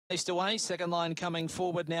East away, second line coming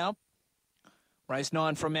forward now. Race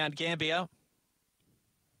 9 from Mt-Gambier.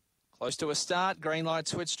 Close to a start, green light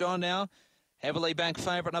switched on now. Heavily back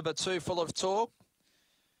favourite number 2, Full of Talk.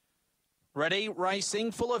 Ready,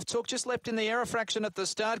 racing, Full of Talk, just leapt in the air a fraction at the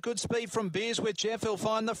start. Good speed from Beers with Jeff. He'll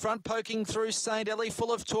find the front, poking through St. Ellie.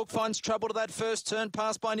 Full of Talk finds trouble to that first turn,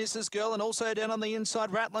 passed by Nissa's Girl, and also down on the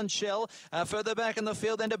inside, Rattling Shell. Further back in the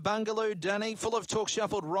field, then to Bungaloo Dunny. Full of Talk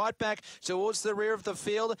shuffled right back towards the rear of the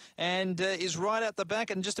field and is right at the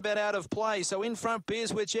back and just about out of play. So in front,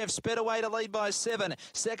 Beers with Jeff sped away to lead by 7.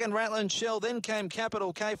 Second, Rattling Shell, then came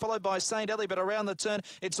Capital K, followed by St. Ellie, but around the turn,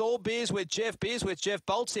 it's all Beers with Jeff. Beers with Jeff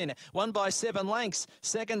bolts in, won by 7 lengths.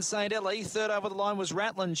 Second, St. Ellie. Third over the line was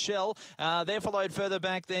Rattling Shell. They're followed further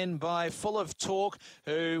back then by Full of Talk,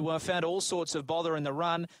 who found all sorts of bother in the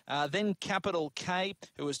run. Then Capital K,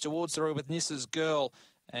 who was towards the rear with Nissa's Girl,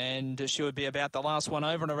 and she would be about the last one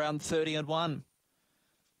over and around 30-1.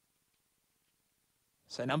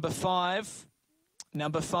 So number 5,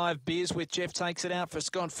 Beers with Jeff takes it out for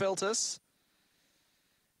Scott Feltus.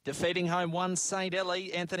 Defeating home 1, St.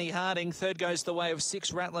 Ellie, Anthony Harding. Third goes the way of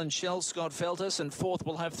 6, Rattling Shell, Scott Feltus. And fourth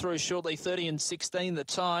will have through shortly, 30-16 the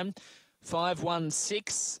time.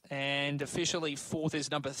 5-1-6, and officially fourth is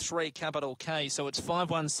number 3, Capital K. So it's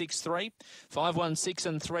 5-1-6-3, 5-1-6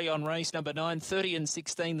 and 3 on race number 9,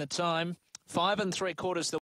 30-16 the time. 5 3/4 the